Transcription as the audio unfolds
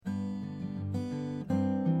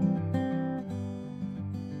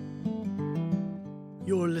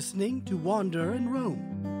You're listening to Wander and Roam.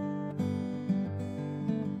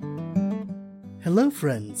 Hello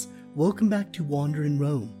friends, welcome back to Wander and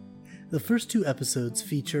Roam. The first two episodes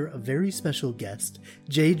feature a very special guest,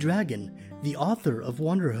 Jay Dragon, the author of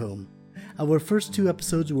Wanderhome. Our first two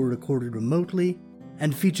episodes were recorded remotely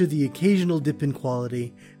and feature the occasional dip in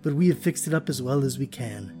quality, but we have fixed it up as well as we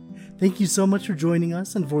can. Thank you so much for joining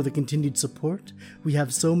us and for the continued support. We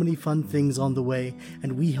have so many fun things on the way,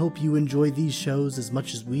 and we hope you enjoy these shows as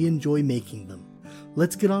much as we enjoy making them.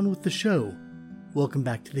 Let's get on with the show. Welcome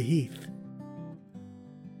back to the Heath.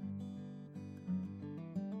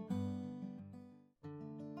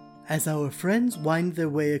 As our friends wind their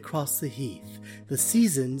way across the heath, the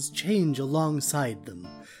seasons change alongside them.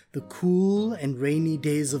 The cool and rainy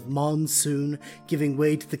days of monsoon giving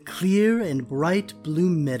way to the clear and bright blue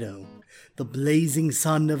meadow, the blazing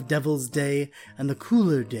sun of Devil's Day and the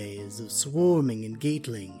cooler days of swarming and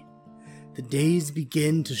gatling. The days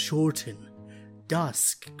begin to shorten,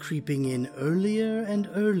 dusk creeping in earlier and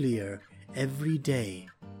earlier every day.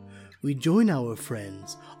 We join our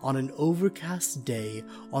friends on an overcast day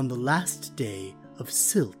on the last day of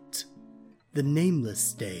Silt, the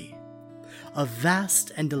Nameless Day. A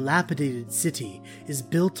vast and dilapidated city is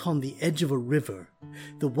built on the edge of a river.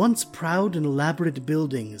 The once proud and elaborate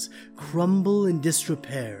buildings crumble in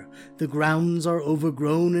disrepair, the grounds are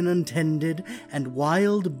overgrown and untended, and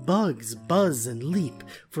wild bugs buzz and leap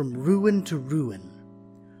from ruin to ruin.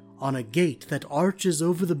 On a gate that arches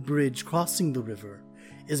over the bridge crossing the river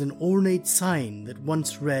is an ornate sign that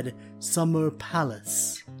once read Summer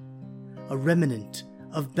Palace, a remnant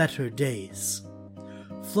of better days.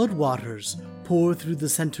 Floodwaters pour through the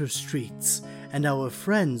center streets, and our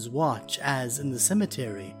friends watch as, in the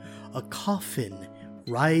cemetery, a coffin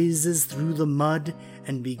rises through the mud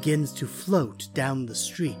and begins to float down the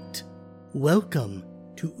street. Welcome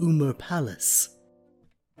to Umer Palace.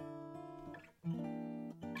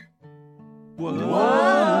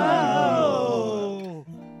 Whoa!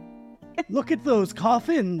 Look at those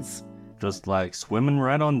coffins! Just like swimming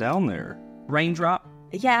right on down there. Raindrop,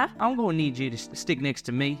 Yeah? I'm gonna need you to stick next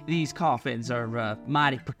to me. These coffins are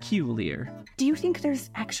mighty peculiar. Do you think there's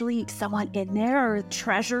actually someone in there, or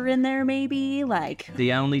treasure in there maybe?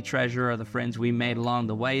 The only treasure are the friends we made along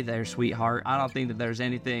the way there, sweetheart. I don't think that there's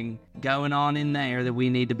anything going on in there that we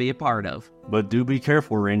need to be a part of. But do be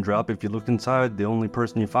careful, Raindrop. If you look inside, the only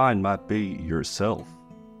person you find might be yourself.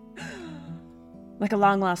 Like a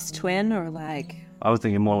long-lost twin, or I was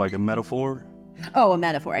thinking more like a metaphor. Oh, a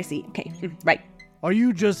metaphor, I see. Okay, right. Are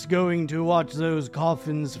you just going to watch those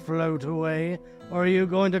coffins float away, or are you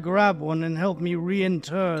going to grab one and help me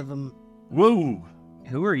reinter them? Whoa!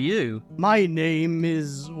 Who are you? My name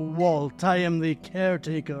is Walt. I am the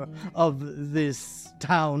caretaker of this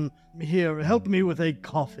town. Here, help me with a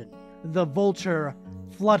coffin. The vulture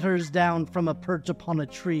flutters down from a perch upon a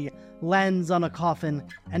tree, lands on a coffin,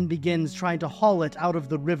 and begins trying to haul it out of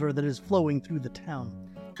the river that is flowing through the town.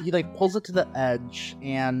 He pulls it to the edge,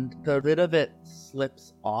 and the rid of it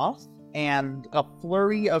slips off, and a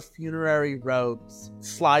flurry of funerary robes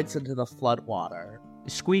slides into the floodwater.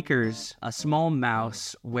 Squeakers, a small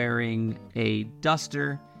mouse wearing a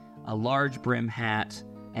duster, a large brim hat,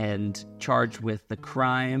 and charged with the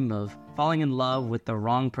crime of falling in love with the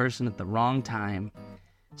wrong person at the wrong time,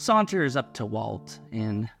 saunters up to Walt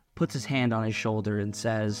and puts his hand on his shoulder and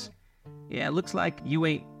says, "Yeah, it looks like you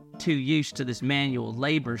ain't too used to this manual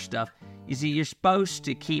labor stuff. You see, you're supposed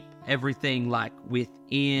to keep everything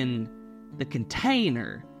within the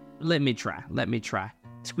container. Let me try.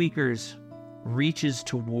 Squeakers reaches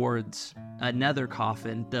towards another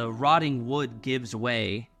coffin. The rotting wood gives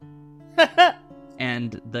way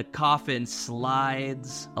and the coffin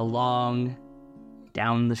slides along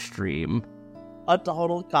down the stream. A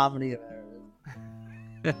total comedy of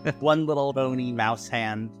errors. One little bony mouse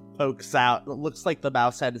hand pokes out. It looks like the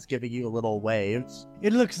mouse head is giving you a little wave.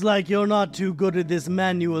 It looks like you're not too good at this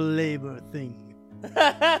manual labor thing.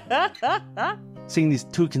 Seeing these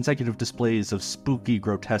two consecutive displays of spooky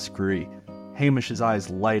grotesquerie, Hamish's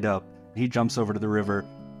eyes light up. He jumps over to the river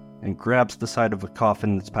and grabs the side of a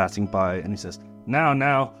coffin that's passing by, and he says,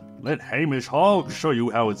 Now, let Hamish Hogg show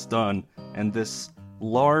you how it's done." And this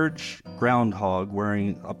large groundhog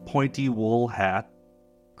wearing a pointy wool hat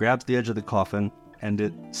grabs the edge of the coffin, and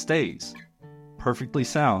it stays perfectly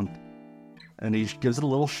sound. And he gives it a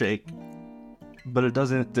little shake, but it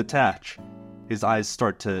doesn't detach. His eyes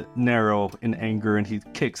start to narrow in anger, and he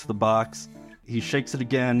kicks the box. He shakes it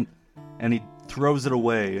again, and he throws it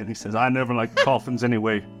away, and he says, "I never liked coffins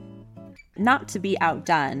anyway." Not to be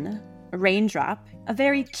outdone, Raindrop, a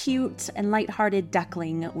very cute and lighthearted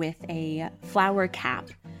duckling with a flower cap,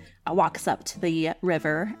 walks up to the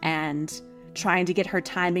river and, trying to get her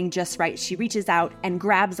timing just right, she reaches out and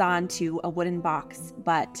grabs onto a wooden box,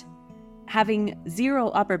 but having 0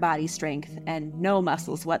 upper body strength and no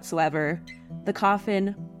muscles whatsoever, the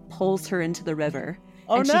coffin pulls her into the river.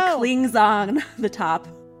 Oh, and no. she clings on the top.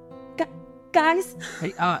 Guys?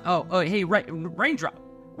 Hey, hey, Raindrop,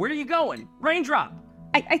 where are you going? Raindrop!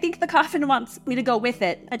 I think the coffin wants me to go with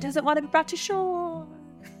it. It doesn't want to be brought to shore.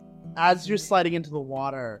 As you're sliding into the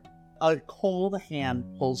water, a cold hand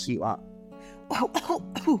pulls you up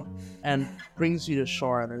and brings you to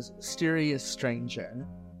shore, and there's a mysterious stranger.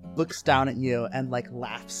 Looks down at you and,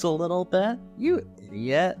 laughs a little bit. You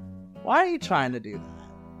idiot. Why are you trying to do that?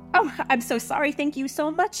 Oh, I'm so sorry. Thank you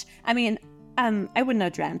so much. I mean, I wouldn't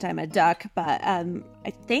have dreamt I'm a duck, but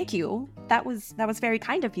thank you. That was very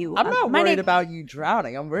kind of you. I'm not worried about you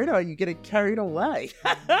drowning. I'm worried about you getting carried away.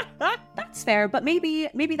 That's fair, but maybe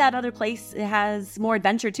that other place has more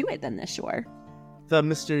adventure to it than this shore. The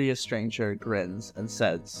mysterious stranger grins and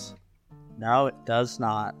says, "No, it does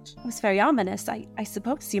not." It was very ominous. I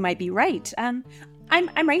suppose you might be right. I'm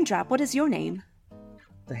Raindrop. What is your name?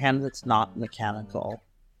 The hand that's not mechanical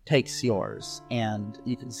takes yours, and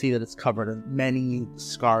you can see that it's covered in many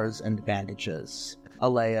scars and bandages.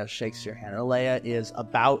 Alea shakes your hand. Alea is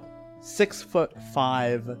about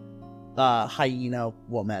 6'5", hyena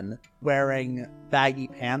woman, wearing baggy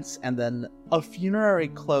pants and then a funerary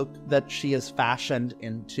cloak that she has fashioned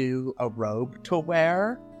into a robe to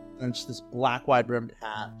wear, and it's this black wide-brimmed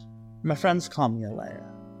hat. My friends call me Alea.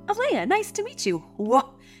 Alea, nice to meet you.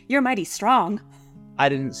 Whoa, you're mighty strong. I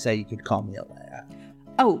didn't say you could call me Alea.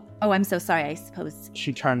 Oh, I'm so sorry, I suppose.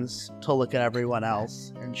 She turns to look at everyone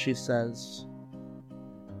else, and she says,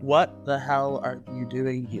 "What the hell are you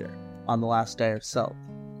doing here on the last day of Silk?"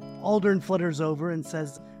 Aldern flutters over and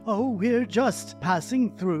says, "Oh, we're just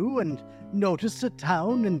passing through and noticed a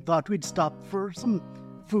town and thought we'd stop for some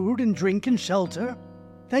food and drink and shelter.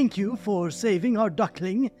 Thank you for saving our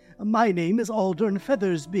duckling. My name is Aldern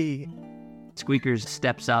Feathersby." Squeakers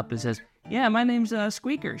steps up and says, "Yeah, my name's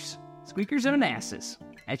Squeakers. Squeakers and asses.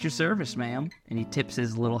 At your service, ma'am." And he tips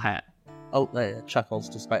his little hat. Alea chuckles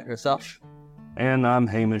despite herself. And I'm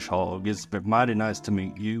Hamish Hogg. It's been mighty nice to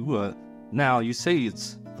meet you. Now, you say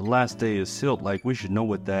it's the last day of Silt, we should know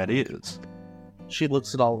what that is. She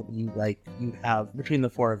looks at all of you like you have, between the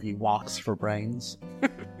 4 of you, walks for brains,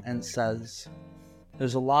 and says,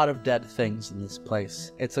 "There's a lot of dead things in this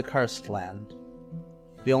place. It's a cursed land.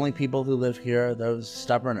 The only people who live here are those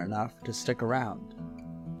stubborn enough to stick around.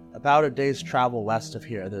 About a day's travel west of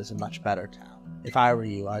here, there's a much better town. If I were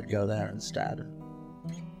you, I'd go there instead."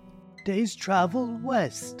 Day's travel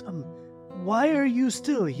west. Why are you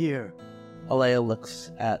still here? Alea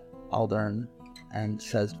looks at Aldern and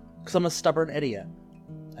says, "'Cause I'm a stubborn idiot.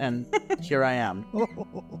 And here I am."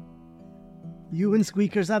 You and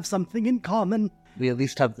Squeakers have something in common. We at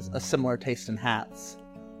least have a similar taste in hats.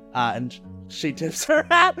 And she tips her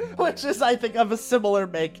hat, which is, I think, of a similar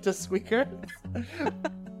make to Squeaker.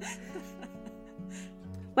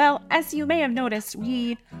 Well, as you may have noticed,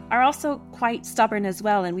 we are also quite stubborn as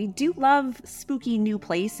well, and we do love spooky new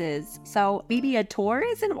places, so maybe a tour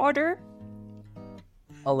is in order?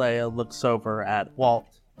 Alea looks over at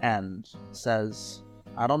Walt and says,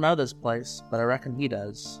 "I don't know this place, but I reckon he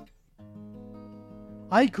does."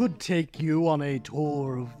 I could take you on a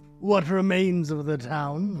tour of what remains of the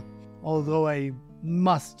town, although I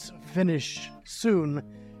must finish soon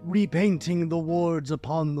repainting the wards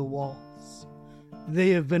upon the walls.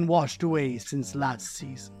 They have been washed away since last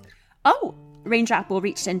season. Oh! Raindrop will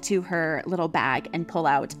reach into her little bag and pull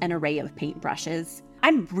out an array of paintbrushes.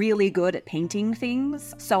 I'm really good at painting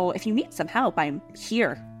things, so if you need some help, I'm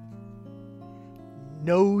here.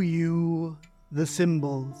 Know you the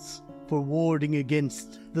symbols for warding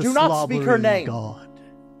against the Do not speak her slobbering name. god?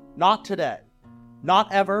 Not today.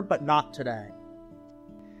 Not ever, but not today.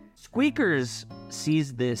 Squeakers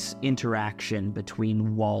sees this interaction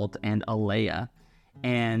between Walt and Alea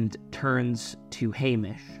and turns to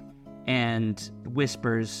Hamish and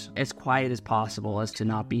whispers as quiet as possible as to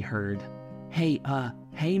not be heard. "Hey,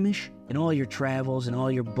 Hamish, in all your travels and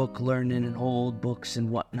all your book learning and old books and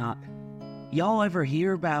whatnot, y'all ever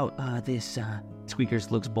hear about this, Squeakers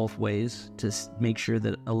looks both ways to make sure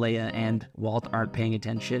that Alea and Walt aren't paying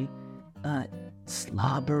attention.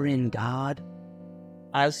 Slobbering god?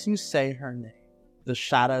 As you say her name, the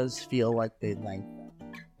shadows feel like they lengthen.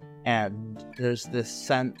 And there's this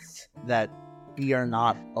sense that we are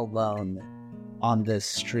not alone on this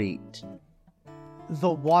street.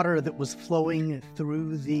 The water that was flowing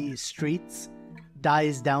through the streets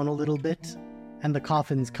dies down a little bit, and the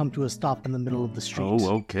coffins come to a stop in the middle of the street.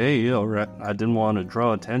 Oh, okay, all right. I didn't want to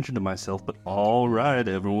draw attention to myself, but all right,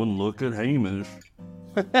 everyone look at Hamish.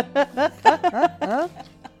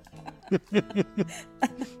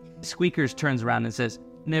 Squeakers turns around and says,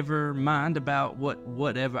 "Never mind about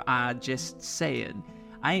whatever I just said.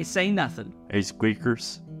 I ain't saying nothing." Hey,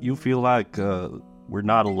 Squeakers, you feel like we're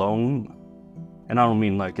not alone? And I don't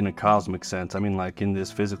mean like in a cosmic sense. I mean like in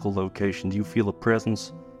this physical location. Do you feel a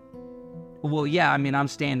presence? Well, yeah, I mean, I'm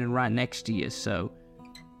standing right next to you, so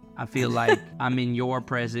I feel like I'm in your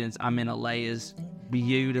presence. I'm in Alea's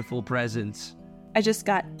beautiful presence. I just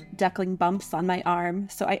got duckling bumps on my arm,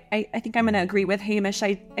 so I think I'm going to agree with Hamish.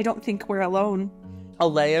 I don't think we're alone.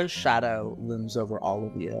 Alea's shadow looms over all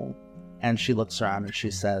of you, and she looks around and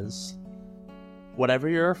she says, "Whatever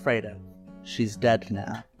you're afraid of, she's dead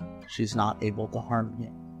now. She's not able to harm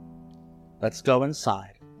you. Let's go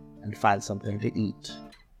inside and find something to eat."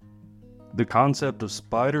 The concept of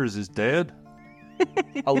spiders is dead?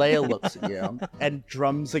 Alea looks at you and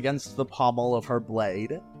drums against the pommel of her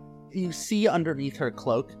blade. You see underneath her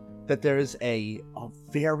cloak that there is a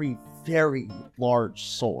very, very large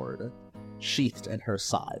sword sheathed at her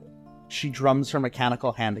side. She drums her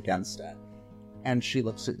mechanical hand against it, and she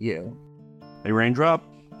looks at you. Hey, Raindrop?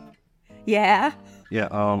 Yeah? Yeah,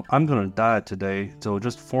 I'm gonna die today, so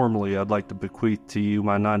just formally I'd like to bequeath to you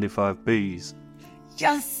my 95 bees.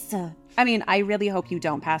 Yes! I mean, I really hope you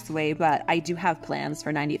don't pass away, but I do have plans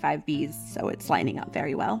for 95 bees, so it's lining up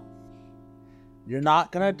very well. You're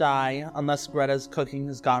not gonna die unless Greta's cooking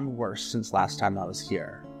has gotten worse since last time I was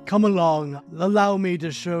here. Come along, allow me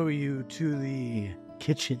to show you to the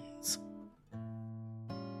kitchens.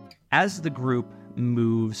 As the group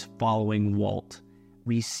moves following Walt,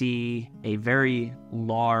 we see a very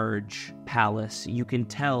large palace. You can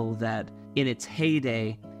tell that in its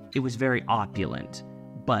heyday, it was very opulent,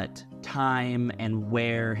 but time and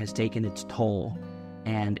wear has taken its toll,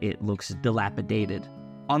 and it looks dilapidated.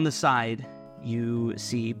 On the side, you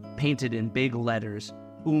see painted in big letters,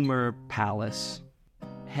 Umer Palace.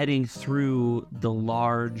 Heading through the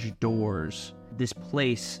large doors, this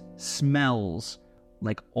place smells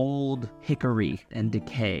like old hickory and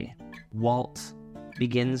decay. Walt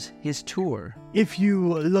begins his tour. If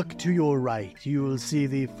you look to your right, you will see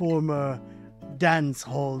the former dance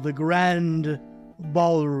hall, the grand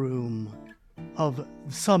ballroom of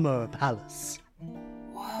Summer Palace.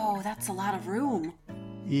 Whoa, that's a lot of room.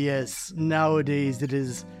 Yes, nowadays it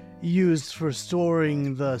is used for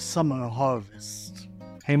storing the summer harvest.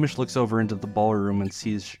 Hamish looks over into the ballroom and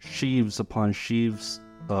sees sheaves upon sheaves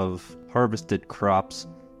of harvested crops,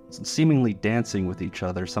 seemingly dancing with each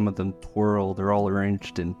other. Some of them twirl, they're all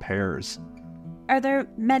arranged in pairs. Are there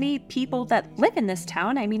many people that live in this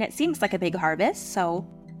town? I mean, it seems like a big harvest, so...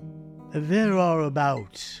 There are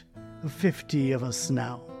about 50 of us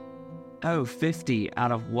now. Oh, 50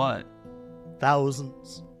 out of what?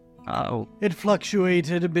 Thousands. Oh, It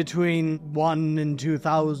fluctuated between 1,000 and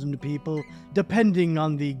 2,000 people, depending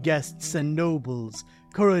on the guests and nobles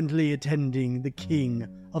currently attending the King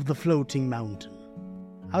of the Floating Mountain.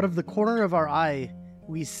 Out of the corner of our eye,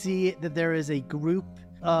 we see that there is a group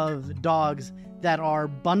of dogs that are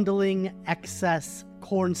bundling excess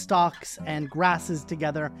corn stalks and grasses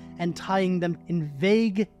together and tying them in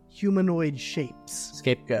vague humanoid shapes.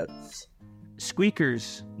 Scapegoats.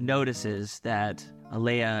 Squeakers notices that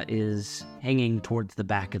Alea is hanging towards the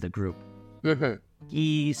back of the group.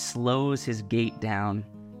 He slows his gait down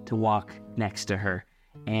to walk next to her,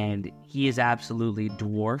 and he is absolutely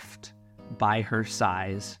dwarfed by her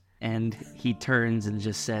size. And he turns and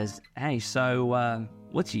just says, "Hey, so,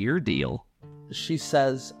 what's your deal?" She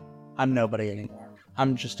says, "I'm nobody anymore.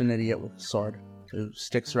 I'm just an idiot with a sword who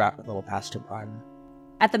sticks around a little past her prime."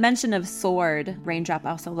 At the mention of sword, Raindrop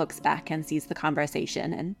also looks back and sees the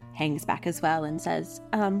conversation and hangs back as well and says,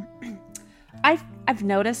 I've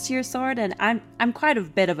noticed your sword, and I'm quite a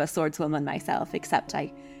bit of a swordswoman myself, except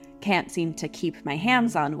I can't seem to keep my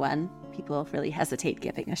hands on one. People really hesitate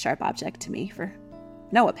giving a sharp object to me for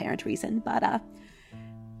no apparent reason, but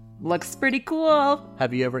looks pretty cool.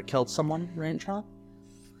 Have you ever killed someone, Raindrop?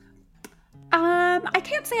 I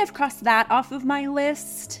can't say I've crossed that off of my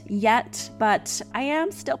list yet, but I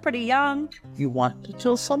am still pretty young. You want to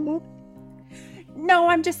kill someone? No,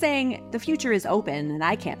 I'm just saying the future is open and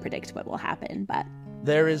I can't predict what will happen, but...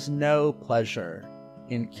 There is no pleasure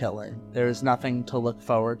in killing. There is nothing to look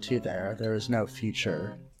forward to there. There is no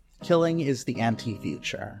future. Killing is the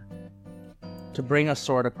anti-future. To bring a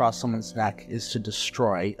sword across someone's neck is to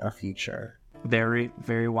destroy a future. Very,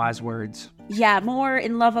 very wise words. Yeah, more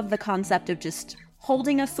in love of the concept of just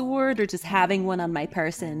holding a sword or just having one on my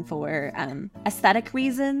person for aesthetic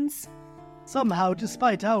reasons. Somehow,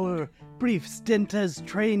 despite our brief stint as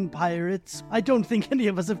trained pirates, I don't think any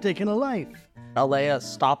of us have taken a life. Alea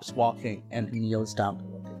stops walking and kneels down to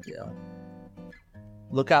look at you.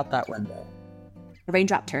 Look out that window. The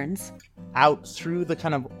raindrop turns. Out through the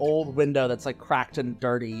kind of old window that's like cracked and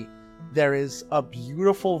dirty, there is a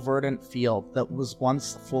beautiful verdant field that was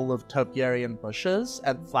once full of topiarian bushes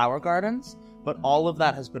and flower gardens, but all of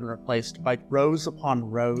that has been replaced by rows upon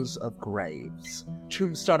rows of graves.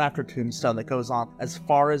 Tombstone after tombstone that goes on as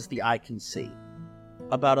far as the eye can see.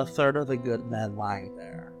 About a third of the good men lying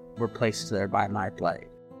there were placed there by my blade.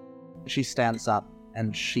 She stands up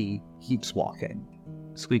and she keeps walking.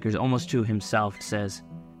 Squeakers, almost to himself, says,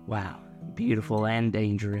 "Wow, beautiful and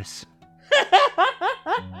dangerous."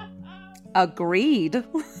 Agreed.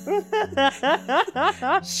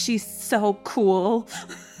 She's so cool.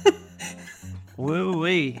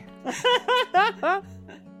 Woo-wee.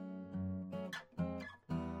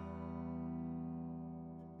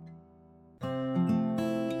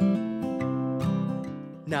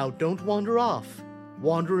 Now don't wander off.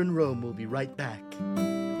 Wander in Rome will be right back.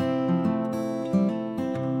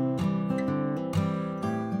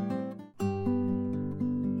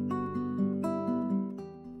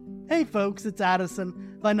 Hey folks, it's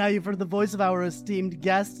Addison. By now you've heard the voice of our esteemed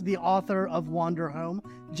guest, the author of Wander Home,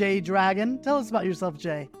 Jay Dragon. Tell us about yourself,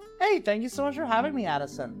 Jay. Hey, thank you so much for having me,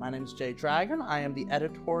 Addison. My name's Jay Dragon. I am the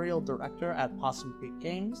editorial director at Possum Creek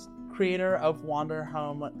Games, creator of Wander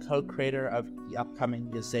Home, co-creator of the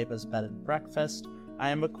upcoming Yoseba's Bed and Breakfast. I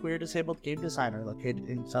am a queer disabled game designer located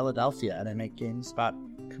in Philadelphia, and I make games about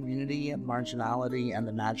community, marginality, and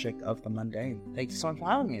the magic of the mundane. Thank you so much for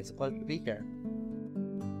having me. It's a pleasure to be here.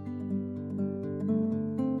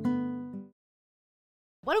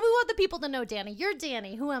 What do we want the people to know, Danny? You're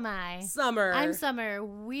Danny. Who am I? Summer. I'm Summer.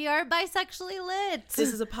 We are bisexually lit.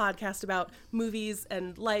 This is a podcast about movies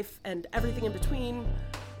and life and everything in between.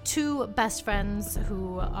 Two best friends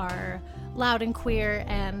who are loud and queer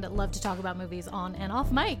and love to talk about movies on and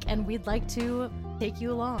off mic, and we'd like to take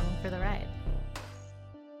you along for the ride.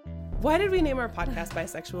 Why did we name our podcast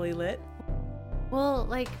Bisexually Lit? Well,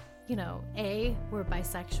 A, we're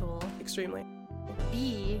bisexual. Extremely.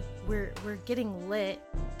 B, we're getting lit.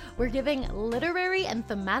 We're giving literary and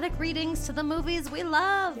thematic readings to the movies we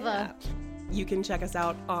love. Yeah. You can check us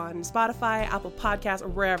out on Spotify, Apple Podcasts, or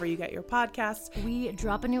wherever you get your podcasts. We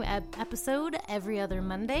drop a new episode every other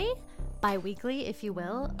Monday, bi-weekly, if you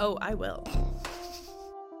will. Oh, I will.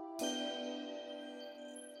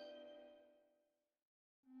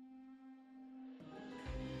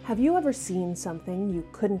 Have you ever seen something you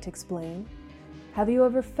couldn't explain? Have you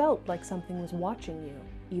ever felt like something was watching you,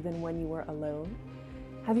 even when you were alone?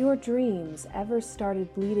 Have your dreams ever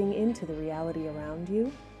started bleeding into the reality around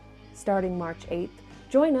you? Starting March 8th,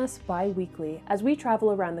 join us bi-weekly as we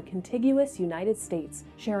travel around the contiguous United States,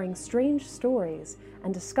 sharing strange stories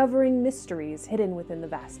and discovering mysteries hidden within the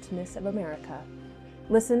vastness of America.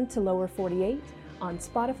 Listen to Lower 48 on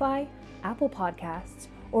Spotify, Apple Podcasts,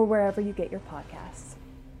 or wherever you get your podcasts.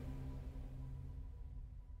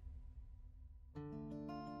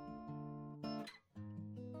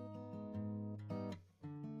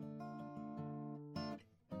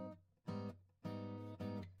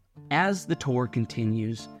 As the tour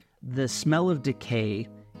continues, the smell of decay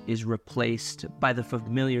is replaced by the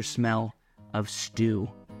familiar smell of stew.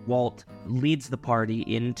 Walt leads the party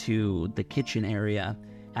into the kitchen area.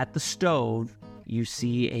 At the stove, you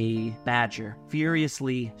see a badger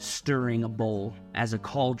furiously stirring a bowl as a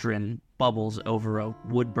cauldron bubbles over a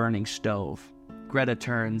wood-burning stove. Greta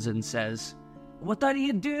turns and says, "What are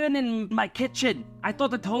you doing in my kitchen? I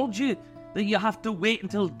thought I told you that you have to wait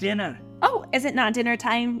until dinner." Oh, is it not dinner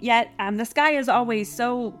time yet? The sky is always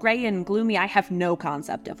so gray and gloomy, I have no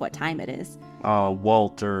concept of what time it is. Oh,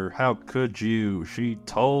 Walter, how could you? She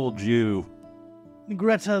told you.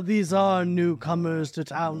 Greta, these are newcomers to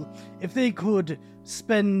town. If they could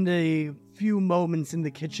spend a few moments in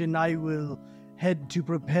the kitchen, I will head to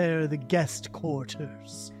prepare the guest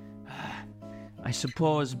quarters. I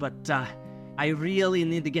suppose, but I really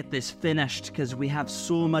need to get this finished because we have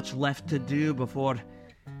so much left to do before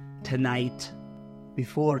tonight.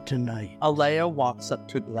 Before tonight. Alea walks up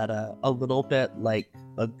to Greta a little bit like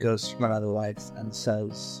a ghost from another life and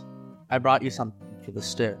says, "I brought you something for the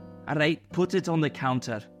stew." Alright, put it on the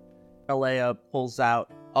counter. Alea pulls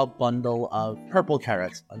out a bundle of purple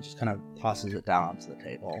carrots and just kind of tosses it down onto the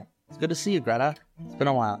table. "It's good to see you, Greta. It's been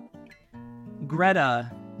a while."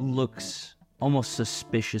 Greta looks almost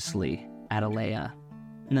suspiciously at Alea,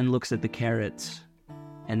 and then looks at the carrots,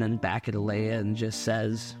 and then back at Alea and just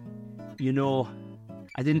says, "You know,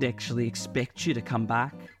 I didn't actually expect you to come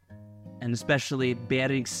back, and especially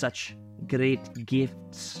bearing such great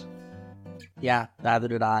gifts. Yeah, neither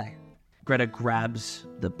did I. Greta grabs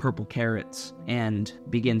the purple carrots and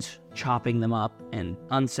begins chopping them up and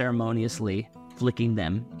unceremoniously flicking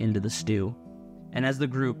them into the stew. And as the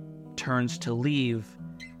group turns to leave,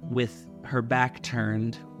 with her back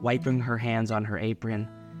turned, wiping her hands on her apron,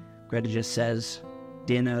 Greta just says,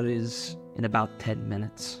 "Dinner is in about 10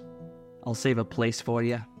 minutes. I'll save a place for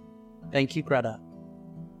you." Thank you, Greta.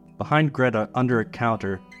 Behind Greta, under a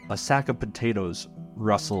counter, a sack of potatoes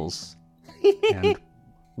rustles, and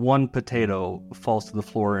one potato falls to the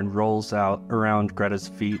floor and rolls out around Greta's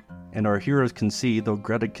feet. And our heroes can see, though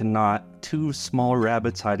Greta cannot, 2 small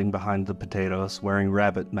rabbits hiding behind the potatoes, wearing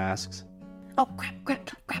rabbit masks. Oh, grab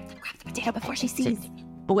the potato before she sees.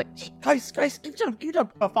 But wait, Guys, get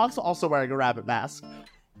up. A fox also wearing a rabbit mask.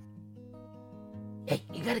 Hey,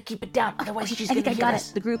 you gotta keep it down, otherwise she's I think gonna I got get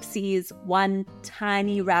us. it. The group sees one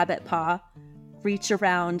tiny rabbit paw reach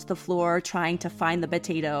around the floor trying to find the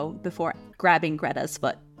potato before grabbing Greta's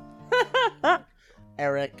foot.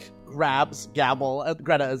 Eric grabs Gabble, and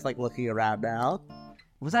Greta is like looking around now.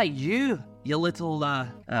 was that you little,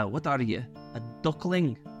 what are you? A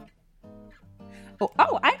duckling?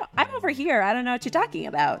 I'm over here. I don't know what you're talking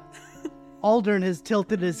about. Aldern has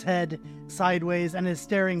tilted his head sideways and is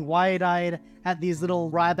staring wide-eyed at these little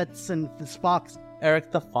rabbits and this fox.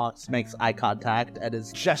 Eric the fox makes eye contact and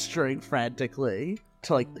is gesturing frantically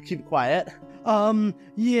to like keep quiet.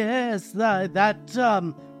 Yes, that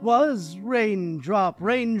was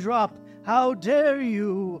Raindrop. How dare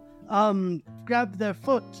you, grab their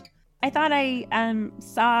foot? I thought I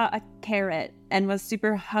saw a carrot and was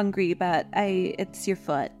super hungry, but it's your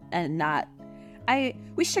foot and not.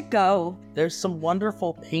 We should go. There's some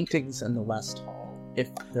wonderful paintings in the West Hall, if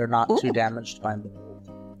they're not too Ooh. damaged by mold.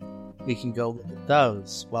 We can go look at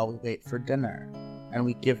those while we wait for dinner, and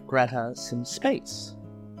we give Greta some space.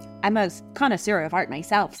 I'm a connoisseur of art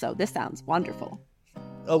myself, so this sounds wonderful.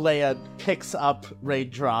 Alea picks up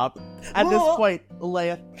Raindrop. At this point,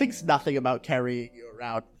 Alea thinks nothing about carrying you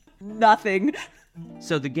around. Nothing.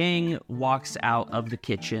 So the gang walks out of the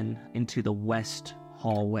kitchen into the west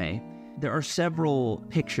hallway. There are several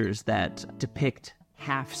pictures that depict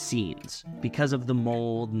half scenes. Because of the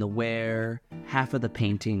mold and the wear, half of the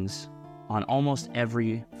paintings on almost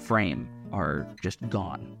every frame are just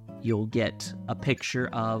gone. You'll get a picture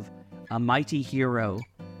of a mighty hero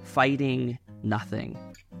fighting nothing,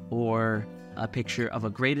 or a picture of a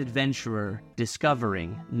great adventurer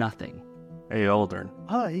discovering nothing. Hey, Aldern,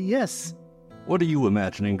 Yes. what are you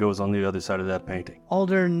imagining goes on the other side of that painting?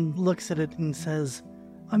 Aldern looks at it and says,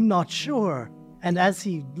 "I'm not sure." And as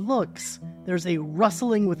he looks, there's a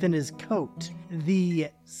rustling within his coat. The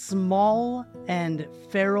small and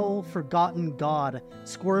feral forgotten god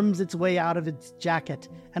squirms its way out of its jacket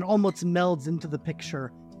and almost melds into the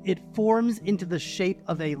picture. It forms into the shape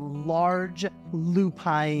of a large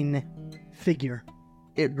lupine figure.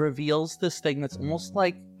 It reveals this thing that's almost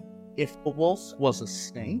like if a wolf was a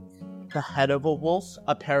snake, the head of a wolf,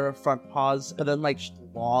 a pair of front paws, but then like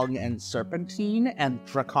long and serpentine and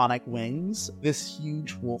draconic wings. This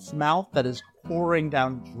huge wolf mouth that is pouring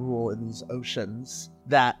down drool in these oceans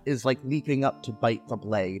that is like leaping up to bite the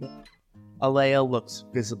blade. Alea looks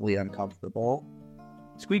visibly uncomfortable.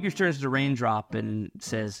 Squeakers turns to Raindrop and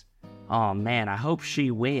says, "Oh man, I hope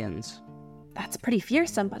she wins." That's pretty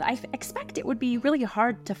fearsome, but I expect it would be really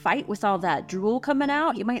hard to fight with all that drool coming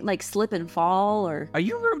out. You might like slip and fall or... Are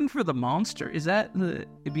you rooting for the monster? It'd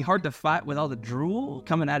be hard to fight with all the drool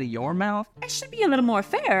coming out of your mouth? I should be a little more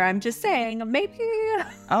fair. I'm just saying, maybe...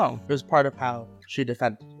 Oh, It was part of how she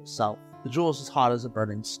defended herself. The jewel is as hot as a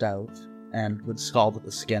burning stove, and would scald at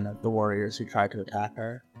the skin of the warriors who tried to attack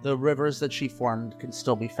her. The rivers that she formed can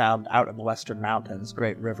still be found out in the western mountains,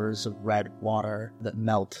 great rivers of red water that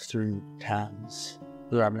melt through Thames,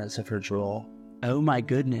 the remnants of her jewel. oh my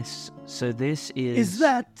goodness. So this is... Is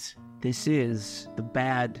that... This is the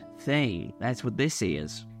bad thing. That's what this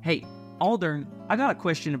is. Hey, Aldern, I got a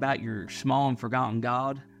question about your small and forgotten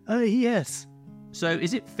god. Yes. So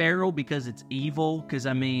is it feral because it's evil? Because,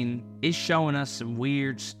 I mean, it's showing us some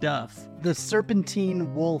weird stuff. The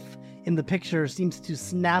serpentine wolf in the picture seems to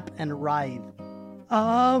snap and writhe.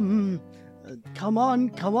 Come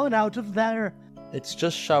on out of there. It's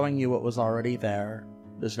just showing you what was already there.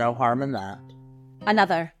 There's no harm in that.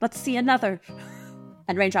 Another. Let's see another.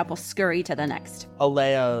 And Raindrop will scurry to the next.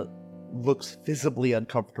 Alea looks visibly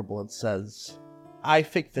uncomfortable and says, I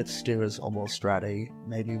think that stew is almost ready.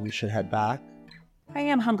 Maybe we should head back. I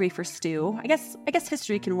am hungry for stew. I guess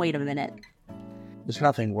history can wait a minute. There's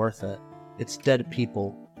nothing worth it. It's dead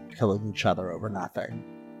people killing each other over nothing.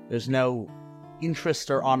 There's no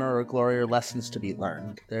interest or honor or glory or lessons to be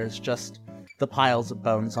learned. There's just the piles of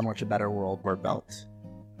bones on which a better world were built.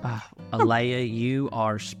 Alea, you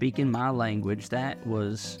are speaking my language. That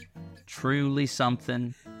was truly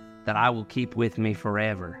something that I will keep with me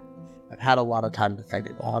forever. I've had a lot of time to think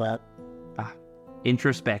about it.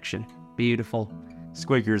 Introspection. Beautiful.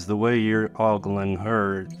 Squeakers, the way you're ogling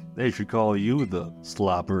her, they should call you the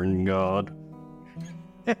slobbering god.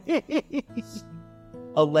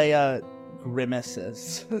 Alea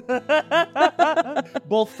grimaces.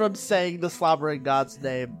 Both from saying the slobbering god's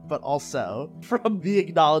name, but also from the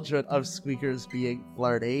acknowledgement of Squeakers being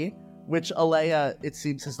flirty, which Alea, it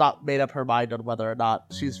seems, has not made up her mind on whether or not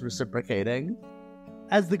she's reciprocating.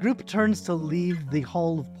 As the group turns to leave the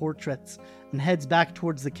Hall of Portraits and heads back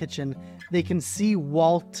towards the kitchen, they can see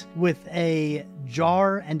Walt with a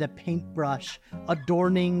jar and a paintbrush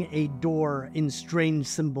adorning a door in strange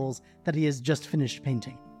symbols that he has just finished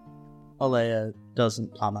painting. Alea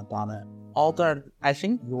doesn't comment on it. Aldern, I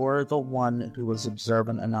think you're the one who was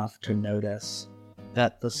observant enough to notice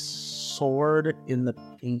that the sword in the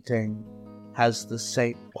painting has the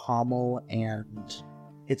same pommel, and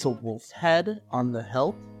it's a wolf head on the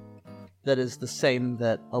hilt that is the same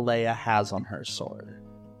that Alea has on her sword.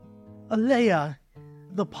 Alea,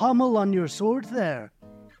 the pommel on your sword there,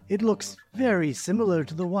 it looks very similar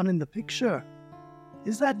to the one in the picture.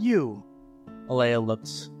 Is that you? Alea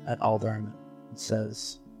looks at Aldern and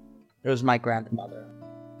says, "It was my grandmother."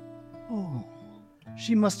 Oh,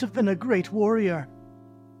 she must have been a great warrior.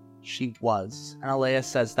 She was. And Alea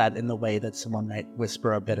says that in the way that someone might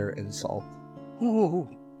whisper a bitter insult. Oh.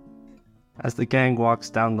 As the gang walks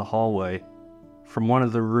down the hallway, from one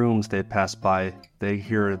of the rooms they pass by, they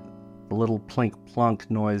hear the little plink-plunk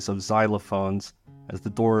noise of xylophones as the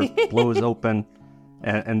door blows open,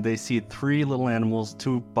 and they see three little animals,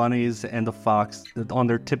 two bunnies and a fox, on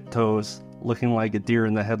their tiptoes, looking like a deer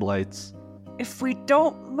in the headlights. If we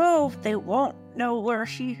don't move, they won't know we're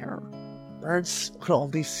here. Birds could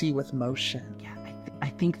only see with motion. Yeah, I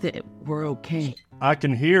think that we're okay. I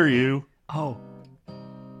can hear you. Oh.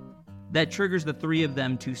 That triggers the three of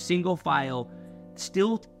them to single file,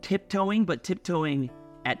 still tiptoeing, but tiptoeing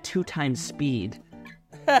at 2 times speed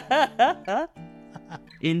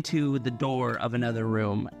into the door of another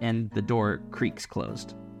room, and the door creaks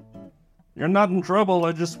closed. You're not in trouble.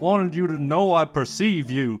 I just wanted you to know I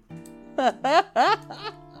perceive you.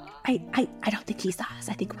 I don't think he saw us.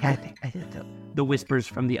 I think we're The whispers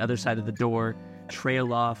from the other side of the door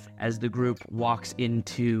trail off as the group walks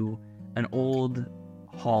into an old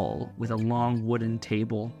hall with a long wooden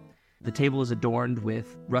table. The table is adorned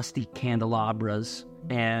with rusty candelabras,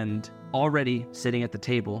 and already sitting at the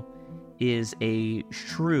table is a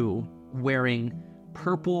shrew wearing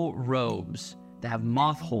purple robes that have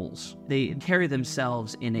moth holes. They carry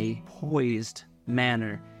themselves in a poised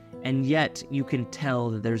manner, and yet you can tell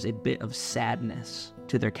that there's a bit of sadness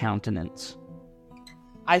to their countenance.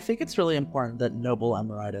 I think it's really important that Noble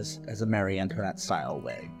Emeritus has a Marie Antoinette-style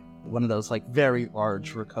wig. One of those, very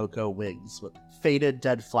large Rococo wigs with faded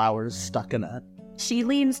dead flowers stuck in it. She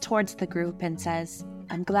leans towards the group and says,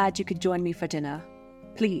 "I'm glad you could join me for dinner.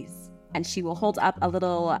 Please." And she will hold up a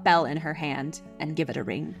little bell in her hand and give it a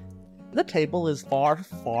ring. The table is far,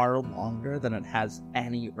 far longer than it has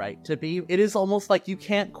any right to be. It is almost like you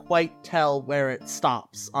can't quite tell where it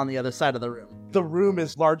stops on the other side of the room. The room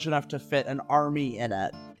is large enough to fit an army in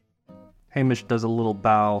it. Hamish does a little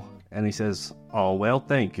bow, and he says, "Oh, well,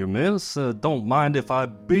 thank you, miss. Don't mind if I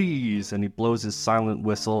bees." And he blows his silent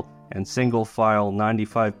whistle, and single file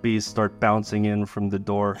 95 bees start bouncing in from the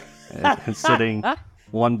door and sitting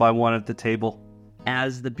one by one at the table.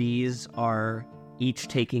 As the bees are each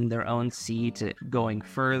taking their own seat, going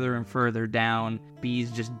further and further down,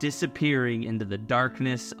 bees just disappearing into the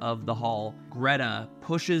darkness of the hall, Greta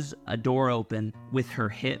pushes a door open with her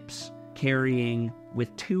hips, carrying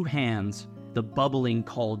with 2 hands the bubbling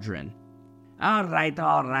cauldron. All right,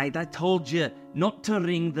 I told you not to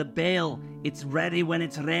ring the bell. It's ready when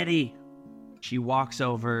it's ready. She walks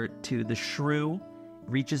over to the shrew,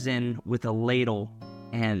 reaches in with a ladle,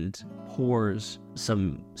 and pours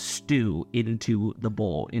some stew into the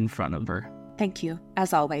bowl in front of her. Thank you,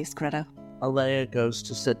 as always, Greta. Alea goes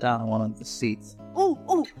to sit down on one of the seats.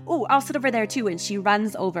 Oh, I'll sit over there too. And she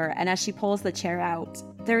runs over, and as she pulls the chair out,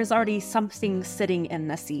 there's already something sitting in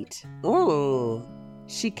the seat. Ooh.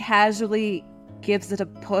 She casually gives it a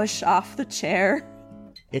push off the chair.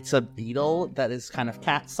 It's a beetle that is kind of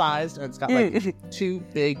cat-sized, and it's got 2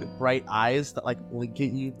 big bright eyes that blink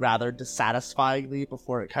at you rather dissatisfyingly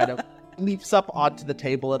before it kind of leaps up onto the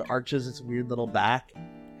table and arches its weird little back.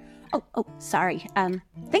 Oh, sorry.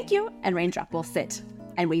 Thank you. And Raindrop will sit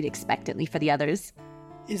and wait expectantly for the others.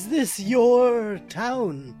 Is this your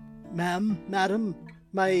town, ma'am, madam,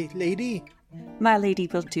 my lady? My lady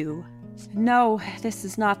will do. No, this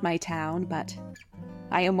is not my town, but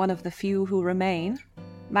I am one of the few who remain.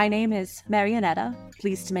 My name is Marionetta.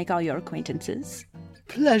 Pleased to make all your acquaintances.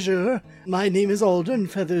 Pleasure. My name is Alden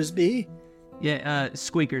Feathersby. Yeah,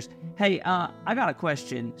 Squeakers. Hey, I got a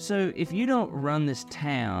question. So if you don't run this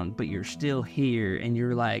town, but you're still here and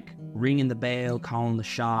you're like ringing the bell, calling the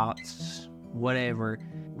shots, whatever,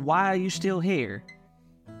 why are you still here?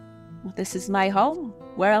 Well, this is my home.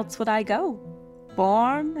 Where else would I go?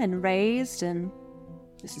 Born and raised, and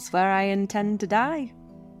this is where I intend to die.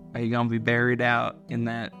 Are you gonna be buried out in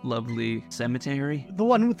that lovely cemetery? The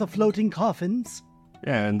one with the floating coffins?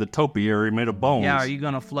 Yeah, and the topiary made of bones. Yeah, are you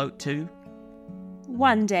gonna float too?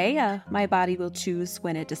 One day, my body will choose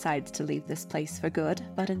when it decides to leave this place for good,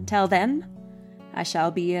 but until then, I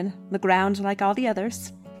shall be in the ground like all the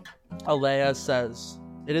others. Alea says,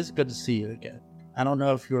 "It is good to see you again. I don't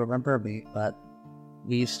know if you remember me, but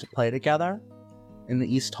we used to play together in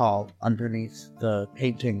the East Hall underneath the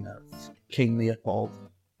painting of King Leopold.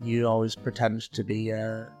 You always pretended to be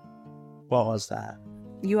what was that?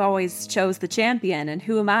 You always chose the champion, and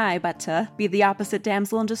who am I but to be the opposite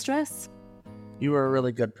damsel in distress? You were a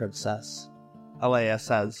really good princess," Alea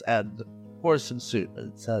says, and pours some soup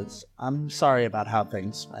and says, "I'm sorry about how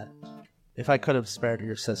things went. If I could have spared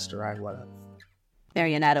your sister, I would have."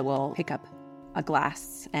 Marionetta will pick up a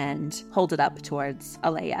glass and hold it up towards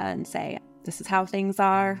Alea and say, "This is how things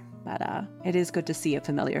are, but it is good to see a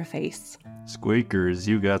familiar face." Squeakers,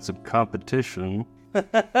 you got some competition.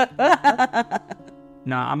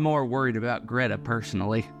 Nah, I'm more worried about Greta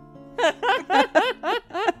personally.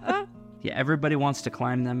 Yeah, everybody wants to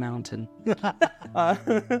climb that mountain.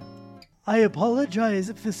 I apologize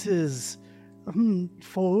if this is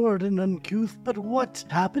forward and uncouth, but what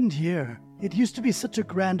happened here? It used to be such a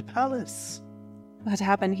grand palace. What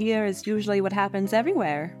happened here is usually what happens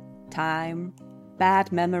everywhere. Time,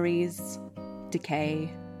 bad memories,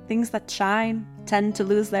 decay. Things that shine tend to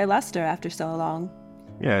lose their luster after so long.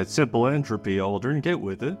 Yeah, it's simple entropy, Aldrin. Get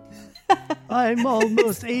with it. I'm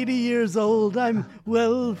almost 80 years old. I'm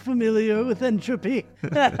well familiar with entropy.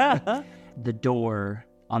 The door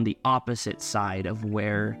on the opposite side of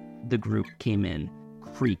where the group came in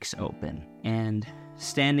creaks open, and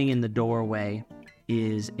standing in the doorway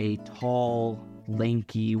is a tall,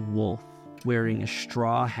 lanky wolf wearing a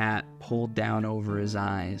straw hat pulled down over his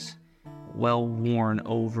eyes, well-worn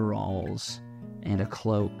overalls, and a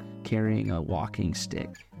cloak, carrying a walking stick.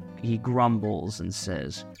 He grumbles and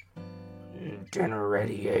says, "Dinner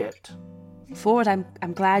ready yet?" Ford,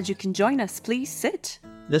 I'm glad you can join us. Please sit.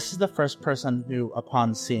 This is the first person who,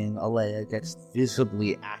 upon seeing Alea, gets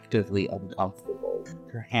visibly, actively uncomfortable.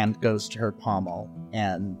 Her hand goes to her pommel,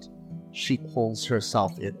 and she pulls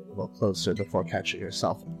herself in a little closer before catching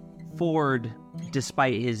herself. Ford,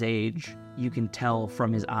 despite his age, you can tell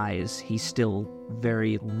from his eyes, he's still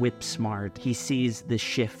very whip smart. He sees the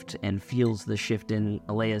shift and feels the shift in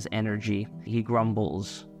Alea's energy. He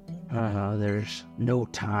grumbles, "There's no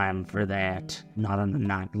time for that. Not on a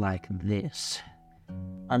night like this."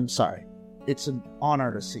 "I'm sorry. It's an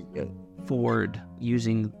honor to see you." Ford,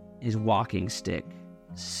 using his walking stick,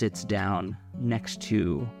 sits down next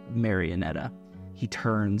to Marionetta. He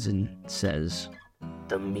turns and says,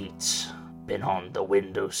 "The meat's been on the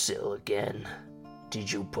windowsill again.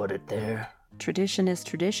 Did you put it there?" Tradition is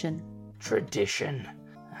tradition. "Tradition.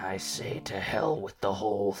 I say to hell with the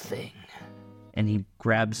whole thing." and he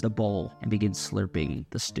grabs the bowl and begins slurping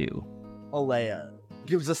the stew. Alea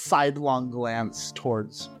gives a sidelong glance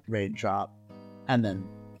towards Raindrop, and then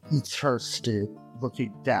eats her stew,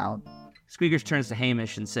 looking down. Squeakers turns to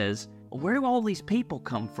Hamish and says, "Where do all these people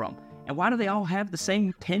come from? And why do they all have the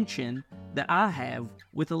same tension that I have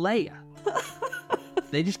with Alea?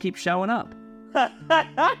 They just keep showing up." But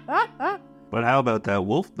how about that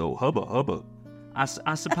wolf, though? Hubba hubba.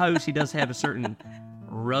 I suppose he does have a certain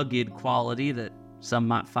rugged quality that some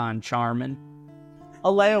might find charming.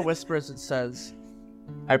 Alea whispers and says,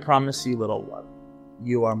 "I promise you, little one,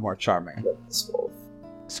 you are more charming than this wolf."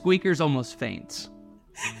 Squeakers almost faints.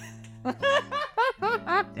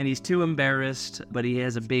 And he's too embarrassed, but he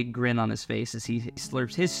has a big grin on his face as he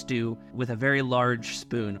slurps his stew with a very large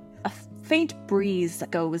spoon. A faint breeze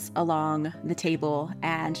goes along the table,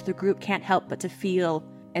 and the group can't help but to feel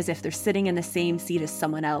as if they're sitting in the same seat as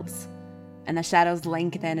someone else. And the shadows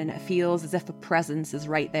lengthen, and it feels as if a presence is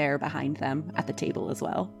right there behind them at the table as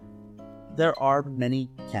well. There are many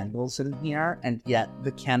candles in here, and yet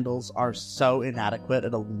the candles are so inadequate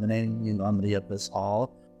at illuminating the enormity of this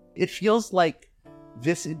hall. It feels like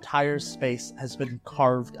This entire space has been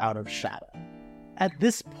carved out of shadow. At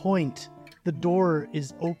this point, the door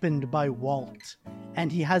is opened by Walt,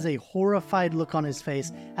 and he has a horrified look on his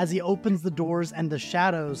face as he opens the doors and the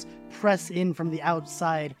shadows press in from the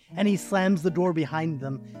outside, and he slams the door behind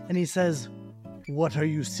them, and he says, "What are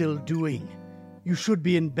you still doing? You should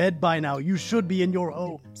be in bed by now. You should be in your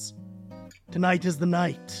homes. Tonight is the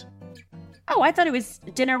night." Oh, I thought it was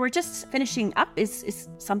dinner. We're just finishing up. Is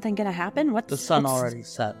something gonna happen? The sun already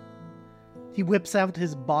set. He whips out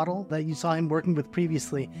his bottle that you saw him working with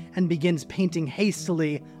previously and begins painting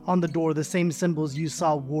hastily on the door the same symbols you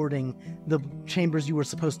saw warding the chambers you were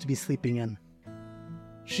supposed to be sleeping in.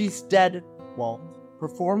 She's dead, Walt.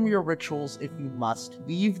 Perform your rituals if you must.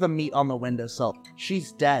 Leave the meat on the windowsill.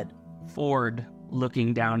 She's dead. Ford,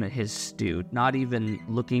 looking down at his stew, not even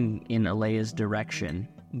looking in Alea's direction,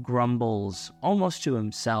 grumbles almost to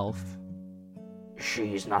himself.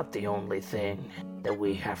 She's not the only thing that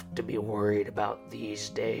we have to be worried about these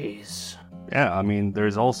days. Yeah, I mean,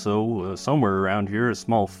 there's also, somewhere around here, a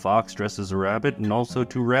small fox dressed as a rabbit, and also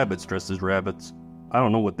 2 rabbits dressed as rabbits. I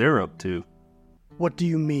don't know what they're up to. What do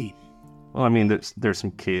you mean? Well, I mean, there's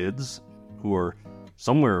some kids who are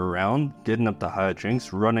somewhere around, getting up to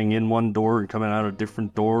hijinks, running in one door and coming out a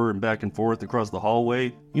different door and back and forth across the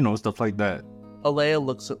hallway. You know, stuff like that. Alea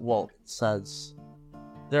looks at Walt and says,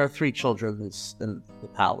 "There are 3 children in the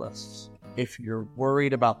palace. If you're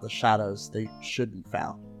worried about the shadows, they should be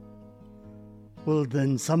found." Well,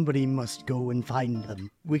 then somebody must go and find them.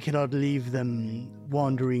 We cannot leave them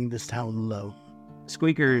wandering this town alone.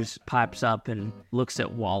 Squeakers pipes up and looks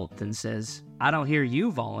at Walt and says, "I don't hear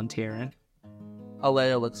you volunteering."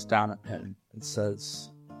 Alea looks down at him and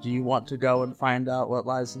says, "Do you want to go and find out what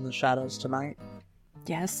lies in the shadows tonight?"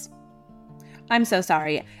 Yes. I'm so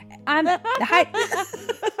sorry. I'm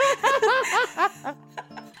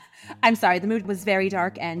sorry. The mood was very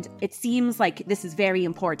dark, and it seems like this is very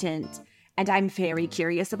important. And I'm very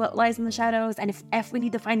curious about what lies in the shadows. And if we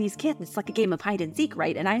need to find these kids, it's like a game of hide and seek,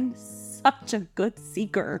 right? And I'm such a good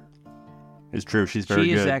seeker. It's true. She's very good.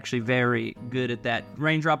 She is actually very good at that.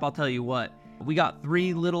 Raindrop, I'll tell you what. We got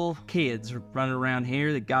 3 little kids running around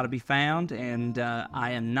here that got to be found, and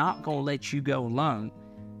I am not going to let you go alone.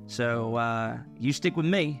 So you stick with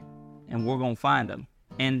me, and we're going to find them.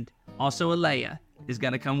 And also Alea is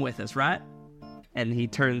going to come with us, right? And he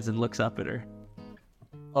turns and looks up at her.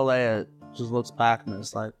 Alea just looks back and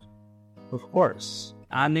is like, "Of course."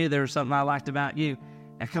 I knew there was something I liked about you.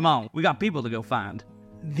 Now come on, we got people to go find.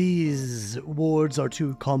 These wards are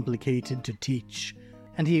too complicated to teach.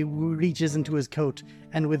 And he reaches into his coat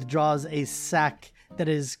and withdraws a sack that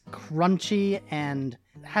is crunchy and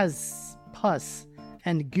has pus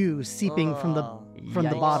and goo seeping from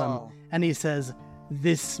the bottom. And he says,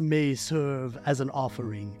 "This may serve as an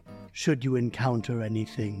offering, should you encounter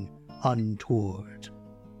anything untoward."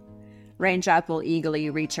 Raindrop will eagerly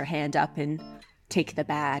reach her hand up and take the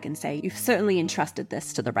bag and say, "You've certainly entrusted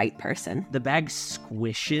this to the right person." The bag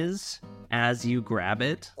squishes as you grab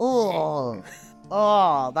it. Oh,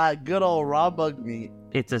 that good old raw bug meat.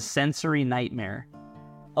 It's a sensory nightmare.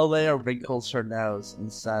 Alea wrinkles her nose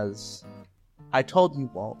and says, "I told you,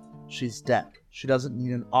 Walt, she's dead. She doesn't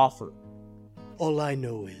need an offer." All I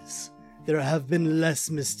know is there have been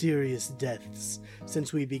less mysterious deaths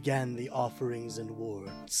since we began the offerings and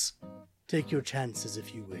wards. Take your chances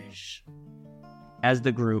if you wish. As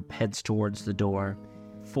the group heads towards the door,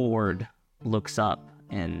 Ford looks up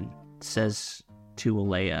and says to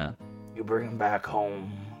Alea, You bring him back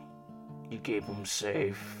home. You keep him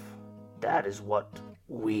safe. That is what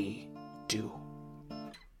we do.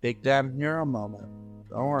 Big damn hero moment.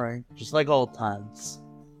 Don't worry. Just like old times.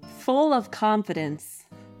 Full of confidence,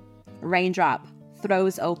 Raindrop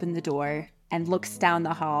throws open the door and looks down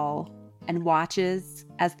the hall and watches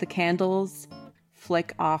as the candles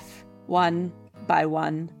flick off one by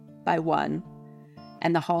one by one,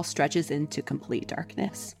 and the hall stretches into complete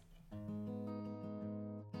darkness.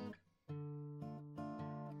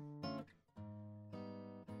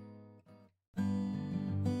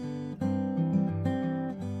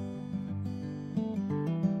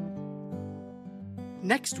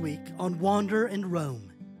 Next week on Wander and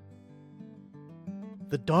Roam.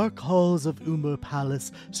 The dark halls of Umer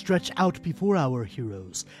Palace stretch out before our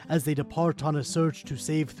heroes as they depart on a search to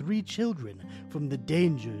save 3 children from the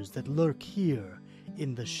dangers that lurk here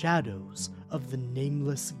in the shadows of the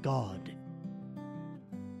nameless god.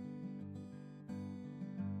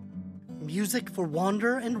 Music for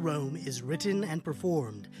Wander and Roam is written and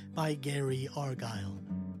performed by Gary Argyle.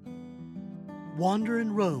 Wander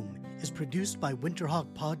and Roam is produced by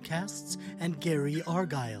Winterhawk Podcasts and Gary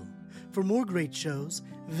Argyle. For more great shows,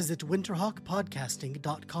 visit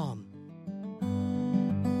winterhawkpodcasting.com.